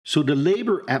So the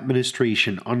Labour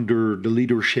administration under the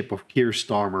leadership of Keir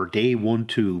Starmer, they want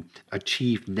to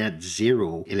achieve net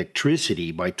zero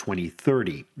electricity by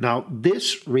 2030. Now,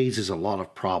 this raises a lot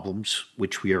of problems,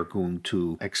 which we are going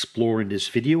to explore in this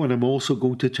video. And I'm also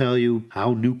going to tell you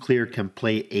how nuclear can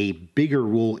play a bigger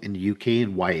role in the UK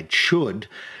and why it should.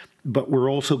 But we're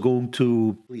also going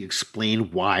to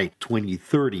explain why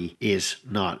 2030 is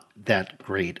not that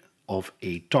great of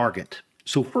a target.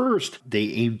 So first, they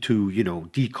aim to,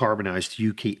 decarbonize the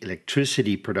UK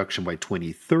electricity production by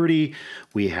 2030.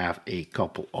 We have a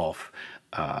couple of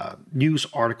news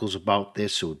articles about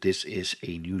this. So this is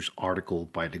a news article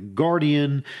by The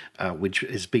Guardian, which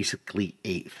is basically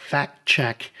a fact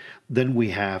check. Then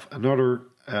we have another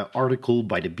article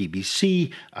by the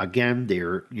BBC. Again,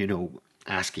 they're,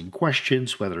 asking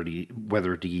questions whether the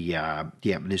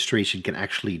administration can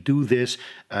actually do this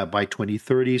by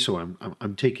 2030. So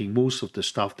I'm taking most of the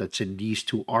stuff that's in these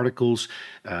two articles.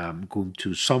 I'm going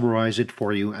to summarize it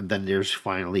for you, and then there's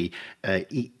finally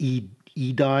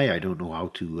EDI, I don't know how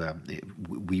to,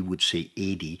 we would say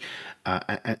AD,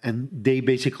 and they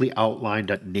basically outlined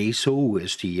that NESO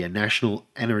is the National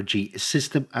Energy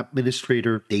System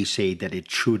Administrator. They say that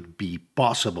it should be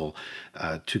possible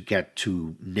to get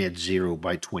to net zero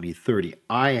by 2030.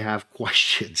 I have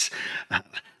questions.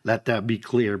 Let that be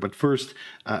clear. But first,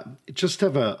 just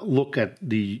have a look at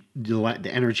the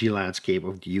energy landscape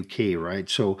of the UK, right?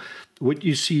 So what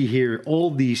you see here, all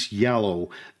these yellow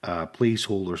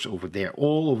placeholders over there,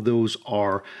 all of those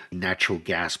are natural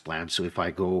gas plants. So if I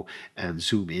go and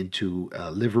zoom into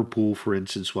Liverpool, for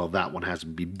instance, well, that one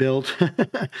hasn't been built.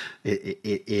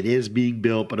 it is being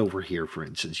built, but over here, for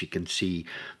instance, you can see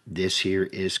this here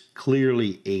is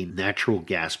clearly a natural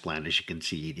gas plant. As you can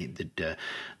see,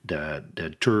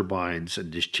 the turbines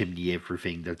and this chimney,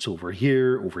 everything that's over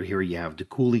here. Over here, you have the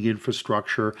cooling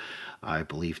infrastructure. I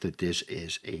believe that this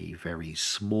is a very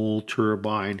small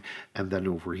turbine, and then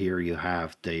over here you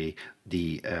have the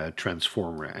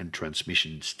transformer and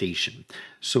transmission station.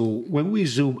 So when we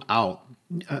zoom out,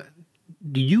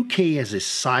 the UK has a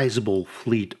sizable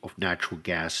fleet of natural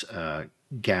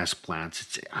gas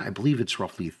plants. I believe it's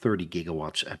roughly 30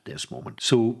 gigawatts at this moment.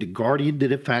 So The Guardian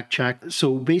did a fact check.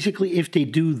 So basically, if they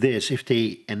do this, if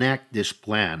they enact this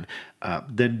plan,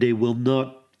 then they will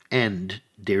not end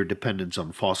their dependence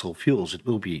on fossil fuels. It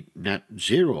will be net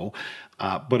zero,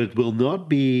 but it will not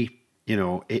be,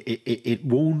 it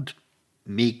won't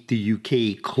make the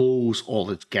UK close all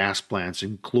its gas plants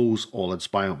and close all its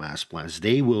biomass plants.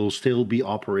 They will still be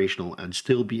operational and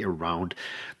still be around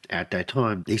at that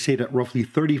time. They say that roughly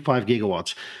 35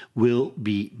 gigawatts will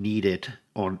be needed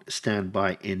on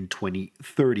standby in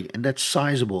 2030, and that's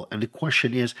sizable. And the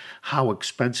question is, how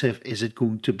expensive is it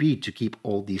going to be to keep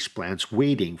all these plants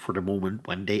waiting for the moment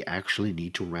when they actually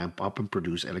need to ramp up and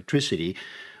produce electricity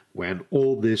when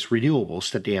all this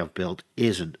renewables that they have built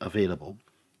isn't available?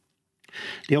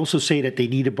 They also say that they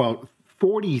need about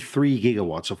 43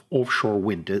 gigawatts of offshore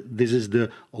wind. This is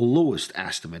the lowest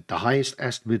estimate. The highest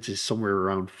estimate is somewhere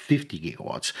around 50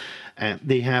 gigawatts.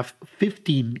 They have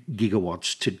 15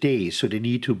 gigawatts today, so they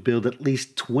need to build at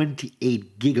least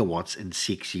 28 gigawatts in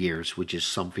 6 years, which is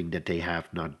something that they have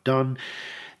not done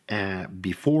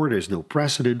before. There's no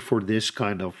precedent for this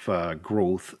kind of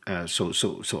growth.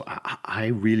 So I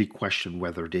really question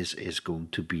whether this is going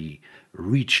to be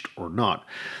reached or not.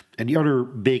 And the other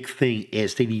big thing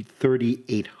is they need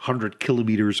 3,800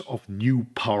 kilometers of new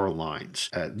power lines.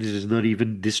 This is not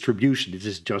even distribution. This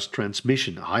is just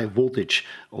transmission, high voltage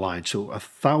lines. So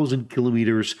 1,000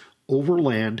 kilometers over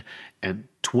land and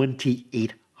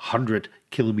 2,800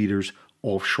 kilometers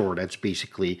offshore. That's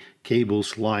basically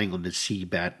cables lying on the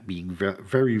seabed, being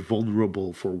very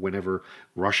vulnerable for whenever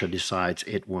Russia decides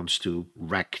it wants to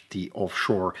wreck the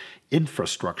offshore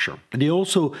infrastructure. And they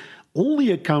also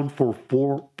only account for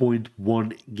 4.1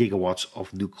 gigawatts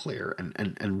of nuclear.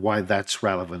 And why that's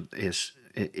relevant is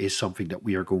something that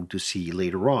we are going to see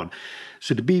later on.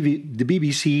 So the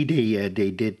BBC,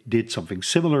 they did something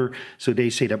similar. So they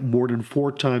say that more than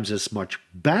 4 times as much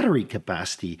battery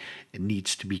capacity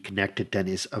needs to be connected than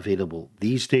is available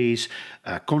these days.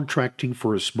 Contracting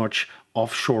for as much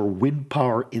offshore wind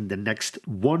power in the next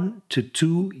 1 to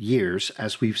 2 years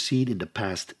as we've seen in the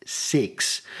past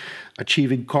 6.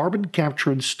 Achieving carbon capture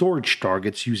and storage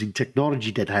targets using technology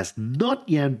that has not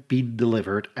yet been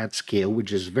delivered at scale,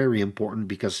 which is very important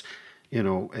because,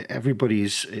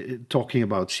 everybody's talking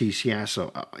about CCS,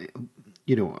 so,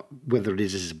 whether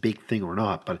this is a big thing or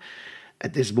not, but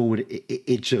at this moment,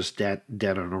 it's just dead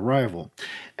on arrival.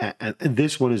 And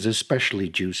this one is especially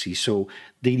juicy. So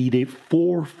they need a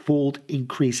 4-fold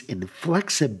increase in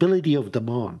flexibility of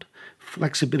demand.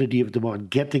 flexibility of demand,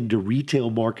 getting the retail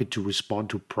market to respond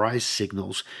to price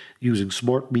signals using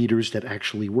smart meters that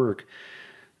actually work.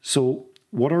 So,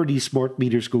 what are these smart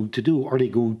meters going to do? Are they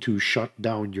going to shut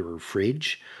down your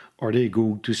fridge? Are they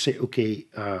going to say, okay,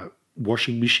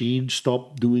 washing machine,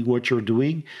 stop doing what you're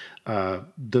doing?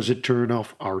 Does it turn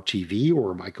off our TV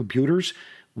or my computers?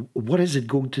 What is it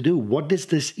going to do? What does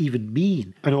this even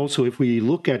mean? And also, if we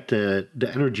look at the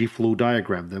energy flow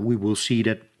diagram, then we will see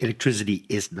that electricity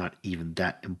is not even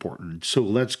that important. So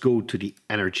let's go to the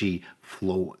energy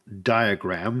flow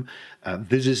diagram.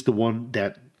 This is the one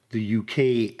that the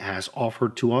UK has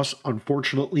offered to us.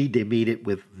 Unfortunately, they made it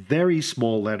with very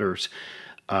small letters.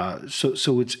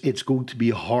 So it's going to be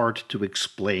hard to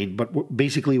explain. But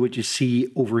basically what you see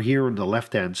over here on the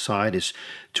left-hand side is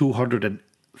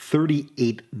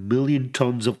 238 million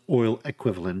tons of oil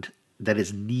equivalent that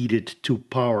is needed to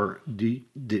power the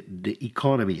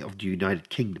economy of the United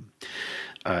Kingdom.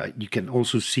 You can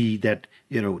also see that,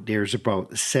 there's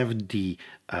about 70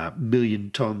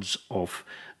 million tons of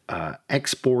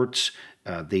exports.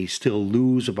 They still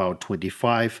lose about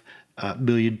 25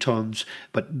 million tons.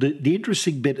 But the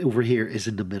interesting bit over here is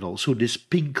in the middle. So this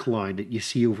pink line that you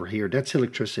see over here, that's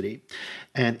electricity.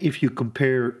 And if you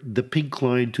compare the pink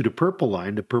line to the purple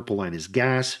line is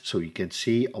gas. So you can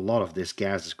see a lot of this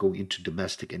gas is going into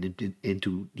domestic and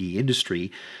into the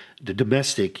industry. The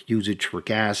domestic usage for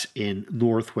gas in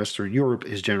northwestern Europe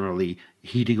is generally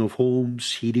heating of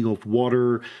homes, heating of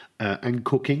water, and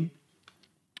cooking.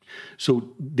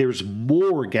 So there's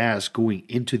more gas going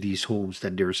into these homes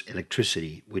than there's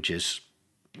electricity, which is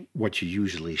what you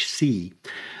usually see.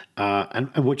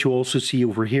 And what you also see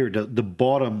over here, the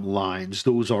bottom lines,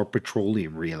 those are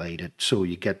petroleum related. So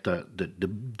you get the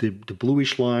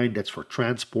bluish line, that's for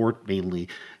transport, mainly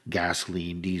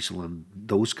gasoline, diesel, and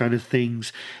those kind of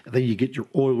things. And then you get your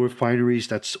oil refineries.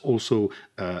 That's also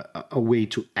a way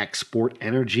to export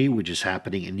energy, which is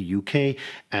happening in the UK.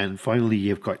 And finally,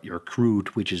 you've got your crude,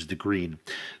 which is the green.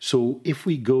 So if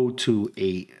we go to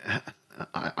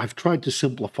I've tried to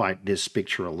simplify this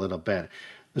picture a little bit.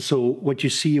 So what you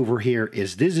see over here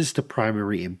is this is the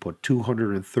primary input,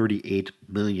 238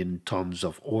 million tons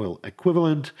of oil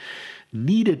equivalent.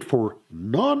 Needed for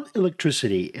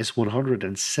non-electricity is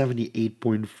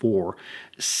 178.4,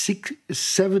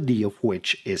 70 of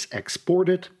which is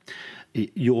exported.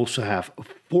 You also have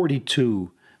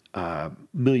 42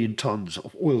 million tons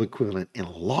of oil equivalent in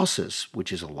losses,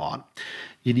 which is a lot.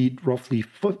 You need roughly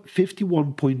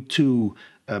 51.2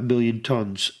 million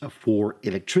tons for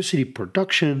electricity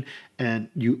production, and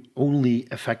you only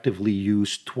effectively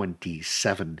use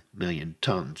 27 million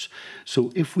tons.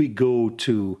 So if we go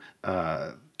to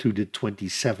the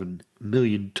 27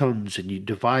 million tons and you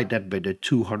divide that by the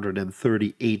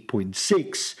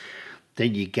 238.6,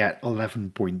 then you get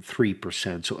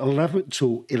 11.3%. So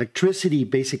electricity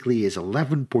basically is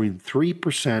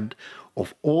 11.3%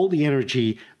 of all the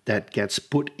energy that gets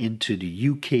put into the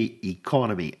UK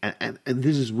economy. And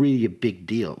this is really a big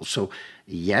deal. So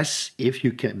yes, if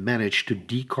you can manage to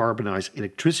decarbonize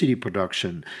electricity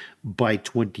production by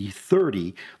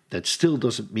 2030, that still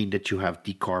doesn't mean that you have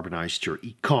decarbonized your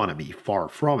economy. Far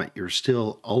from it. You're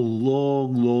still a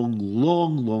long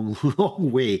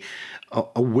way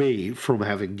away from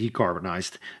having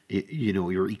decarbonized,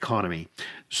 your economy.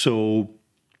 So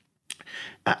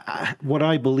what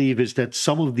I believe is that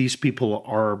some of these people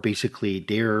are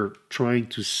they're trying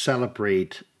to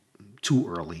celebrate too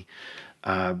early.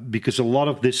 Because a lot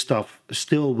of this stuff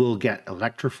still will get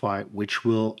electrified, which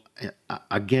will,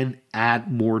 again,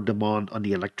 add more demand on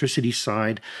the electricity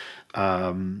side.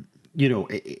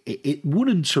 It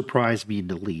wouldn't surprise me in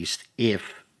the least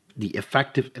if the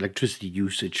effective electricity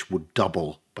usage would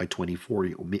double by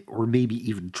 2040 or maybe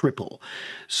even triple.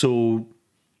 So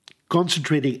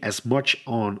concentrating as much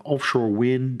on offshore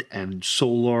wind and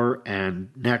solar and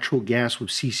natural gas with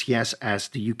CCS as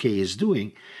the UK is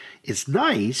doing, it's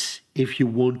nice if you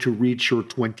want to reach your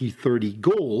 2030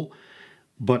 goal,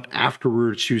 but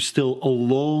afterwards you're still a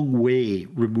long way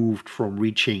removed from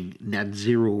reaching net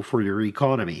zero for your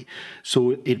economy.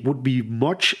 So it would be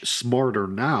much smarter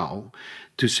now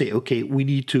to say, okay, we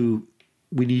need to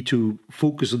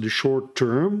focus on the short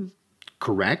term,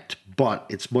 correct, but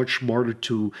it's much smarter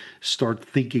to start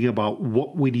thinking about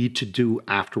what we need to do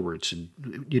afterwards. And,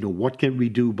 what can we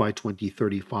do by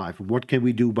 2035? And what can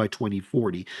we do by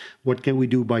 2040? What can we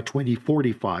do by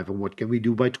 2045? And what can we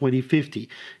do by 2050?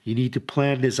 You need to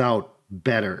plan this out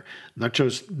better, not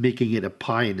just making it a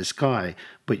pie in the sky,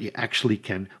 but you actually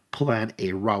can plan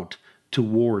a route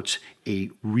towards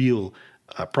a real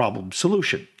problem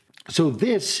solution. So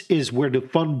this is where the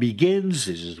fun begins.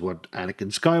 This is what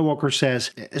Anakin Skywalker says,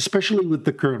 especially with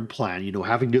the current plan.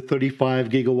 Having the 35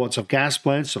 gigawatts of gas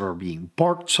plants that are being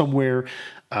parked somewhere,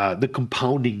 the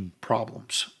compounding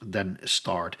problems then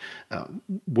start.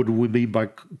 What do we mean by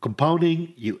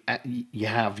compounding? You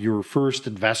have your first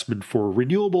investment for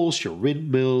renewables, your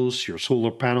windmills, your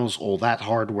solar panels, all that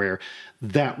hardware.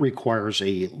 That requires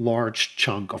a large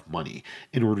chunk of money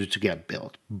in order to get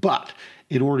built. But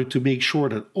in order to make sure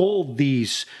that all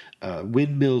these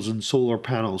windmills and solar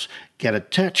panels get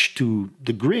attached to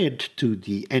the grid, to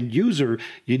the end user,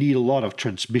 you need a lot of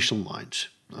transmission lines.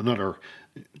 Another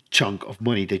chunk of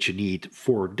money that you need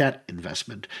for that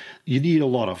investment. You need a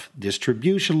lot of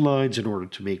distribution lines in order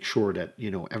to make sure that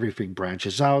everything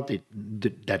branches out,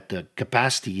 that the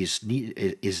capacity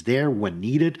is there when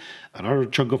needed. Another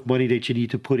chunk of money that you need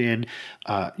to put in.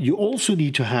 You also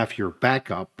need to have your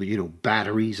backup,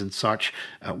 batteries and such,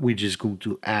 which is going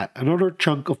to add another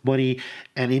chunk of money.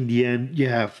 And in the end, you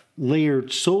have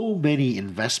layered so many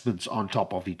investments on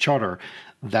top of each other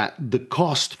that the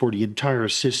cost for the entire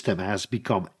system has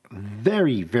become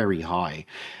very, very high,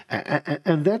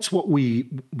 and that's what we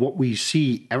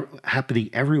see happening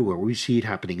everywhere. We see it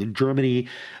happening in Germany.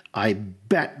 I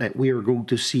bet that we are going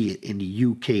to see it in the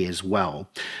UK as well.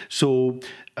 So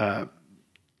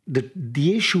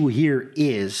the issue here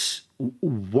is,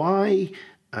 why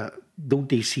don't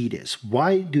they see this?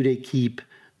 Why do they keep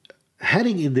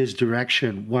heading in this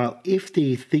direction? Well, if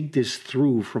they think this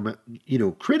through from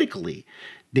critically,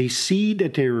 they see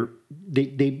that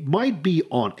they might be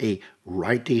on a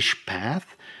rightish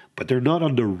path, but they're not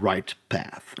on the right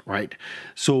path, right?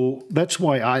 So that's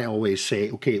why I always say,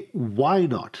 okay, why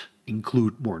not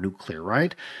include more nuclear,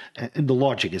 right? And the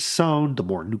logic is sound. The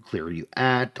more nuclear you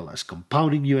add, the less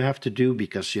compounding you have to do,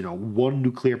 because one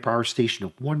nuclear power station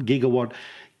of 1 gigawatt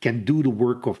can do the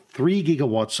work of 3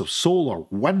 gigawatts of solar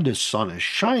when the sun is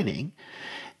shining.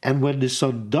 And when the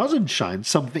sun doesn't shine,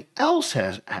 something else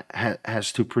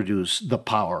has to produce the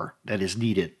power that is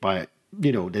needed by,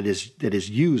 that is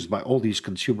used by all these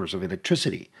consumers of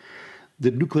electricity.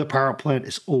 The nuclear power plant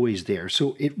is always there,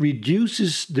 so it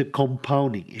reduces the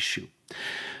compounding issue.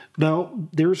 Now,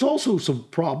 there's also some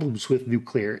problems with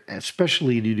nuclear,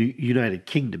 especially in the United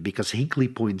Kingdom, because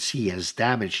Hinkley Point C has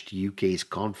damaged the UK's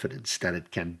confidence that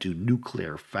it can do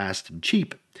nuclear fast and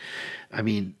cheap. I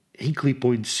mean, Hinkley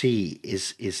Point C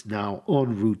is now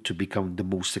en route to become the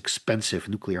most expensive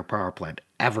nuclear power plant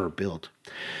ever built.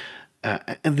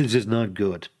 And this is not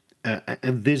good.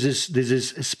 And this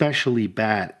is especially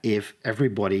bad if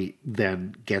everybody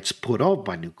then gets put off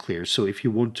by nuclear. So if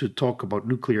you want to talk about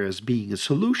nuclear as being a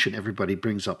solution, everybody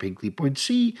brings up Hinkley Point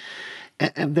C,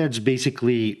 and that's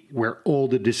basically where all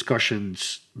the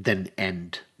discussions then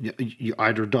end. You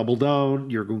either double down,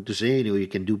 you're going to say, you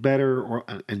can do better,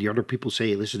 and the other people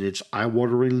say, listen, it's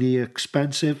eye-wateringly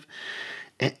expensive.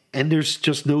 And there's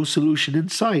just no solution in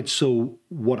sight. So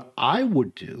what I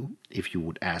would do, if you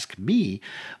would ask me,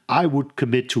 I would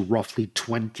commit to roughly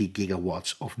 20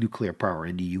 gigawatts of nuclear power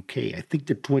in the UK. I think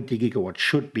that 20 gigawatts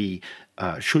should be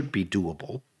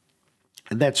doable.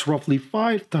 And that's roughly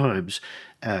 5 times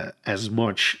as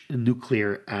much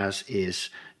nuclear as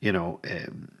is,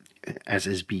 as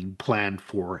is being planned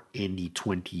for in the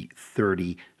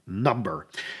 2030 number.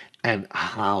 And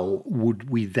how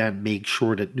would we then make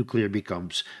sure that nuclear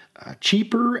becomes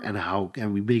cheaper, and how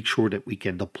can we make sure that we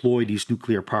can deploy these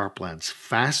nuclear power plants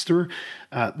faster?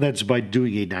 That's by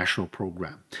doing a national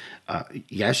program.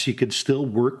 Yes, you can still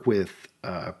work with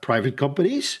private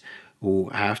companies who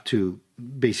have to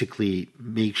basically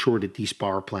make sure that these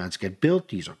power plants get built.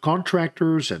 These are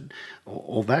contractors and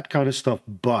all that kind of stuff,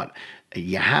 but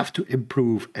you have to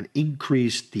improve and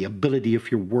increase the ability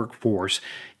of your workforce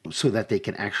so that they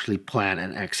can actually plan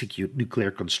and execute nuclear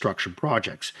construction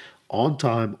projects on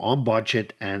time, on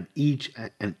budget, and each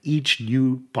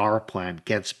new power plant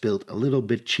gets built a little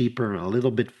bit cheaper and a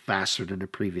little bit faster than the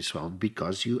previous one,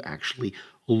 because you actually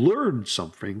learned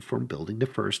something from building the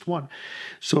first one.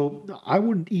 So I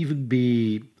would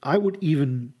even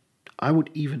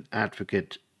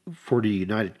advocate for the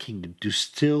United Kingdom to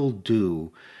still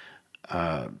do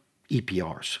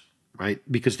EPRs, right?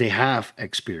 Because they have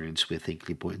experience with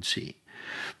Hinkley Point C.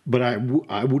 But I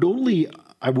would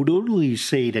only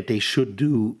say that they should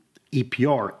do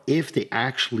EPR if they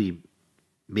actually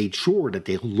made sure that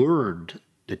they learned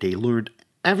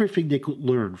everything they could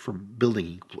learn from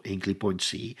building Hinkley Point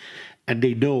C, and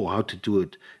they know how to do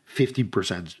it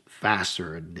 15%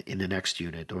 faster in the next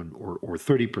unit, or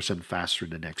 30% faster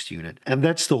in the next unit. And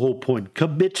that's the whole point.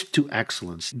 Commit to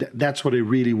excellence. That's what I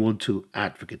really want to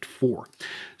advocate for.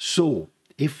 So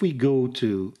if we go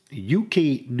to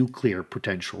UK nuclear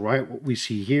potential, right, what we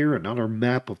see here, another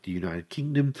map of the United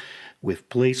Kingdom with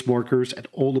place markers at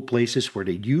all the places where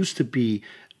there used to be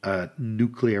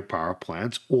nuclear power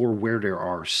plants or where there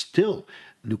are still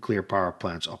nuclear power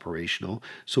plants operational.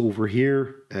 So over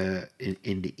here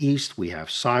in the east, we have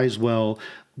Sizewell.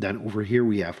 Then over here,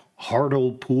 we have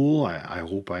Hartlepool. I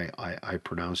hope I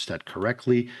pronounced that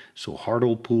correctly. So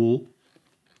Hartlepool.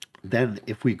 Then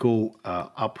if we go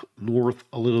up north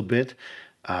a little bit,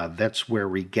 that's where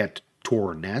we get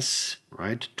Torness,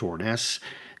 right? Torness.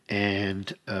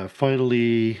 And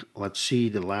finally, let's see,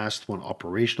 the last one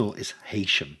operational is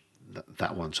Haitian.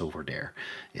 That one's over there.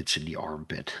 It's in the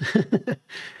armpit.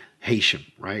 Haitian,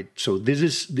 right? So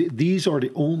these are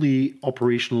the only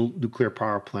operational nuclear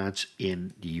power plants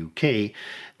in the UK.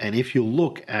 And if you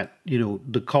look at,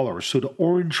 the colors, so the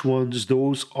orange ones,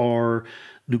 those are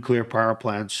nuclear power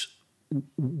plants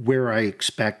where I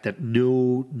expect that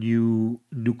no new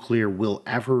nuclear will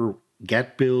ever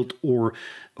get built, or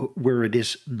where it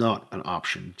is not an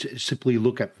option. Simply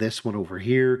look at this one over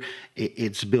here.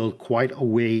 It's built quite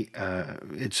away.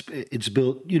 It's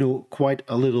built, quite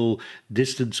a little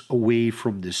distance away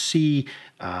from the sea.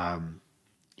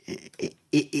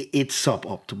 It's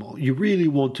suboptimal. You really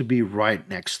want to be right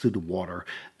next to the water,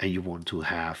 and you want to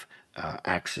have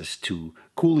access to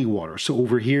cooling water. So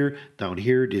over here, down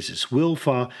here, this is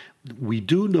Wilfa. We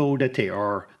do know that they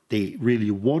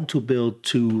really want to build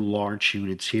 2 large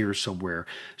units here somewhere.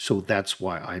 So that's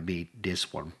why I made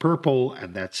this one purple,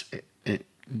 and that's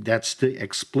the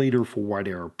explainer for why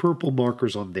there are purple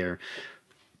markers on there.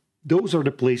 Those are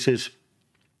the places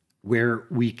where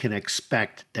we can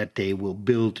expect that they will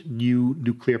build new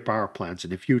nuclear power plants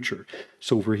in the future.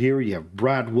 So over here you have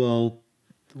Bradwell,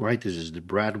 right? This is the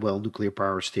Bradwell nuclear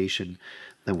power station.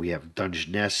 Then we have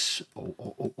Dungeness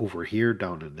over here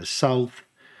down in the south,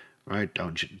 right?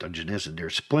 Dungeness, and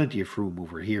there's plenty of room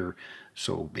over here.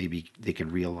 So maybe they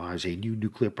can realize a new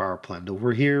nuclear power plant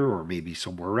over here, or maybe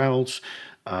somewhere else.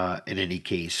 In any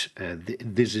case,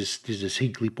 this is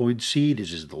Hinkley Point C.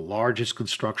 This is the largest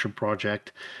construction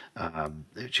project.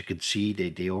 As you can see,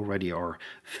 they already are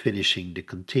finishing the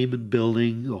containment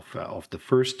building of the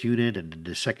first unit, and then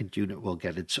the second unit will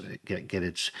get its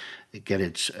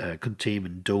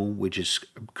containment dome, which is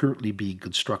currently being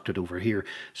constructed over here.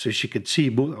 So as you can see,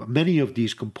 many of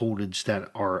these components that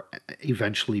are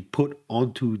eventually put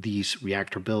onto these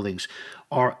reactor buildings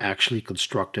are actually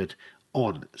constructed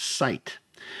on site.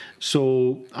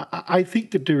 So I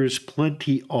think that there is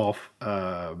plenty of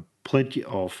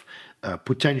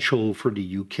potential for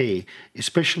the UK,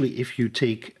 especially if you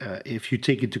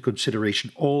take into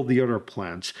consideration all the other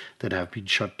plants that have been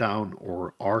shut down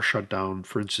or are shut down.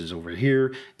 For instance, over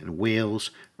here in Wales,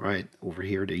 right over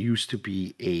here, there used to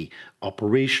be a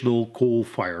operational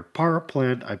coal-fired power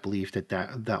plant. I believe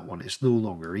that one is no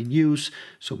longer in use.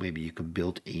 So maybe you can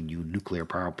build a new nuclear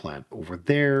power plant over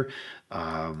there.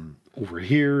 Over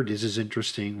here, this is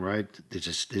interesting, right? This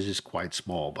is quite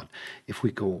small, but if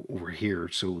we go over here,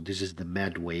 so this is the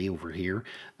Medway over here.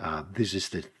 This is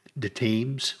the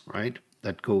Thames, right?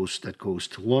 That goes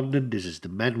to London. This is the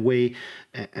Medway,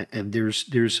 and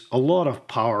there's a lot of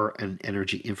power and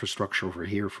energy infrastructure over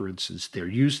here. For instance, there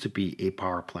used to be a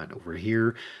power plant over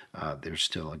here. There's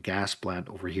still a gas plant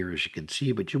over here, as you can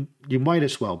see, but you might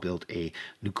as well build a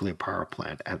nuclear power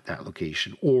plant at that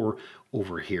location, or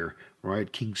over here,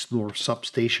 right? Kingsnorth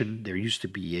substation. There used to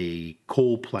be a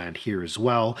coal plant here as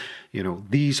well.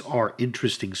 These are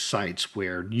interesting sites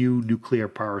where new nuclear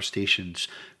power stations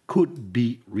could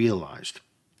be realized.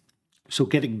 So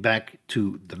getting back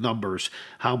to the numbers,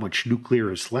 how much nuclear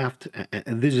is left,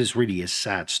 and this is really a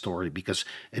sad story because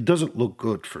it doesn't look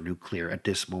good for nuclear at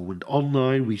this moment.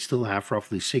 Online, we still have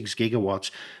roughly 6 gigawatts,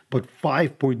 but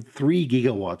 5.3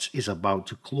 gigawatts is about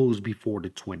to close before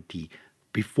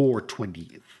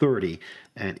 2030.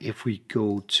 And if we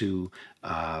go to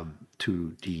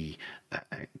the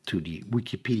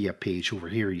Wikipedia page over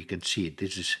here, you can see it.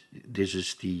 This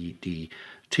is the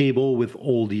table with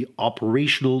all the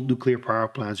operational nuclear power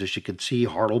plants. As you can see,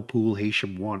 Hartlepool,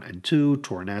 Heysham 1 and 2,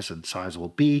 Torness and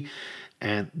Sizewell B,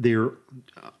 and they're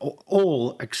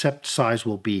all except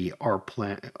Sizewell B are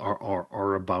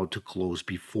about to close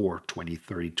before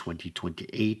 2030,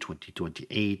 2028,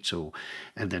 2028. So,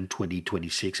 and then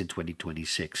 2026 and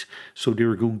 2026. So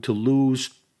they're going to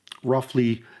lose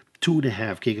roughly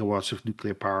 2.5 gigawatts of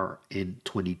nuclear power in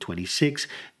 2026,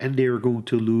 and they're going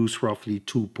to lose roughly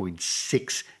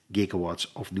 2.6 gigawatts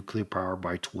of nuclear power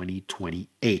by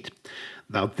 2028.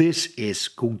 Now, this is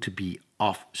going to be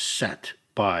offset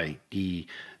by the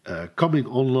coming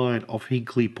online of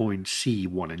Hinkley Point C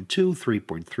 1 and 2,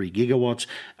 3.3 gigawatts,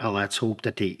 and let's hope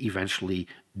that they eventually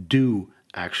do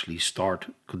actually start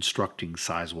constructing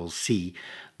Sizewell C,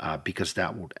 because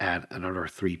that would add another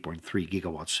 3.3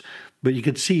 gigawatts. But you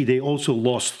can see they also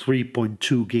lost 3.2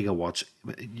 gigawatts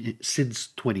since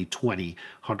 2020,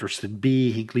 Hunterston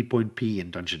B, Hinkley Point P,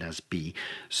 and Dungeness B.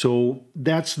 So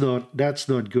that's not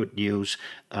good news.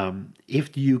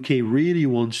 If the UK really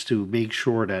wants to make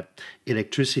sure that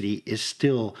electricity is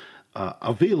still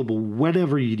available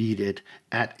whenever you need it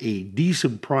at a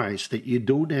decent price, that you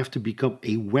don't have to become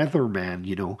a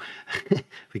weatherman,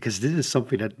 because this is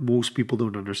something that most people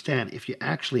don't understand. If you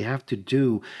actually have to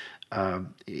do,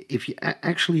 if you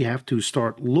actually have to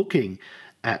start looking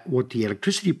at what the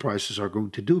electricity prices are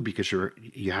going to do, because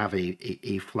you have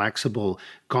a flexible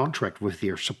contract with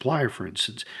your supplier, for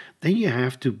instance, then you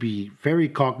have to be very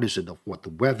cognizant of what the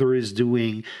weather is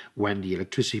doing, when the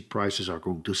electricity prices are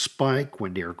going to spike,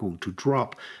 when they are going to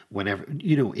drop, whenever,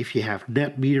 if you have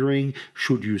net metering,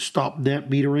 should you stop net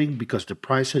metering because the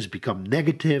price has become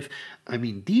negative? I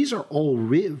mean, these are all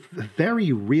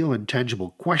very real and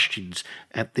tangible questions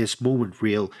at this moment,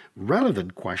 real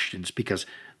relevant questions, because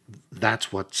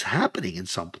that's what's happening in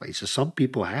some places. Some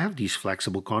people have these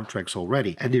flexible contracts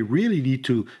already, and they really need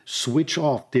to switch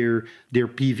off their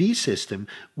PV system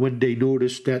when they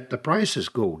notice that the prices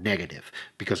go negative,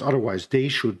 because otherwise they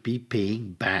should be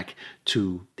paying back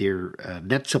to their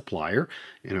net supplier.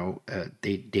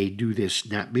 They do this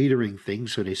net metering thing,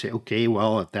 so they say, okay,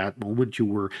 well, at that moment you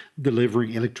were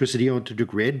delivering electricity onto the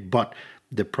grid, but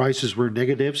the prices were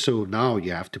negative, so now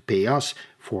you have to pay us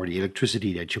for the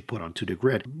electricity that you put onto the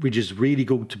grid, which is really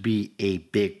going to be a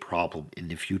big problem in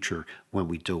the future when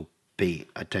we don't pay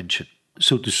attention.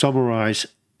 So to summarize,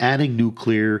 adding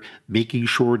nuclear, making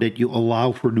sure that you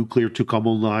allow for nuclear to come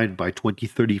online by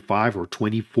 2035 or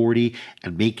 2040,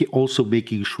 and also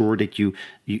making sure that you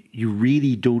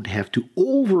really don't have to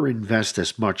overinvest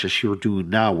as much as you're doing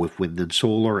now with wind and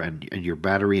solar and your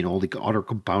battery and all the other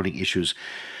compounding issues.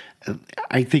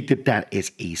 I think that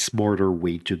is a smarter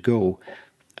way to go.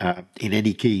 In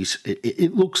any case,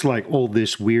 it looks like all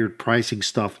this weird pricing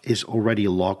stuff is already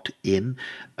locked in.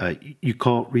 You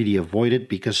can't really avoid it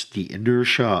because the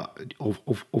inertia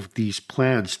of these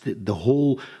plants, the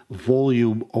whole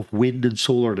volume of wind and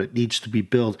solar that needs to be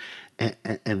built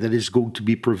and that is going to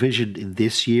be provisioned in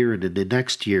this year and in the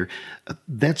next year,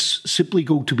 that's simply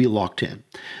going to be locked in.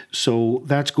 So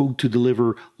that's going to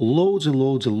deliver loads and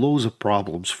loads and loads of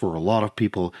problems for a lot of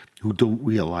people who don't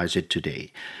realize it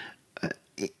today.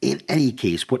 In any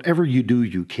case, whatever you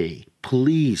do, UK,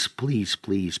 please, please,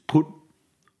 please put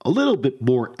a little bit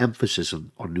more emphasis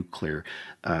on nuclear.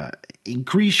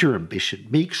 Increase your ambition.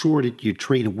 Make sure that you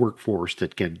train a workforce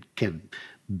that can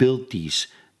build these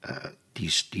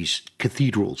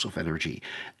cathedrals of energy,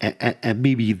 and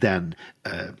maybe then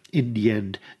in the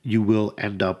end you will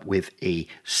end up with a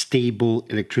stable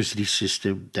electricity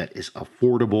system that is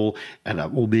affordable and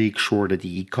that will make sure that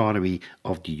the economy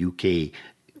of the UK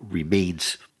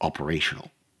remains operational.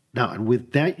 Now, and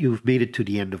with that, you've made it to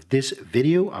the end of this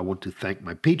video. I want to thank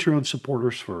my Patreon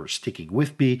supporters for sticking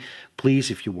with me.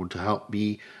 Please, if you want to help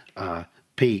me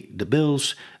pay the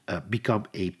bills, become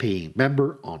a paying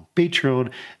member on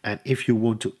Patreon. And if you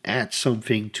want to add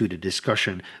something to the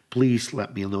discussion, please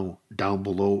let me know down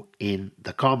below in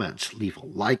the comments. Leave a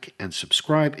like and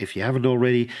subscribe if you haven't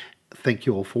already. Thank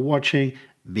you all for watching.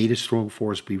 May the strong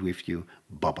force be with you.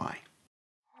 Bye-bye.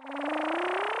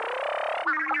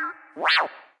 Wow.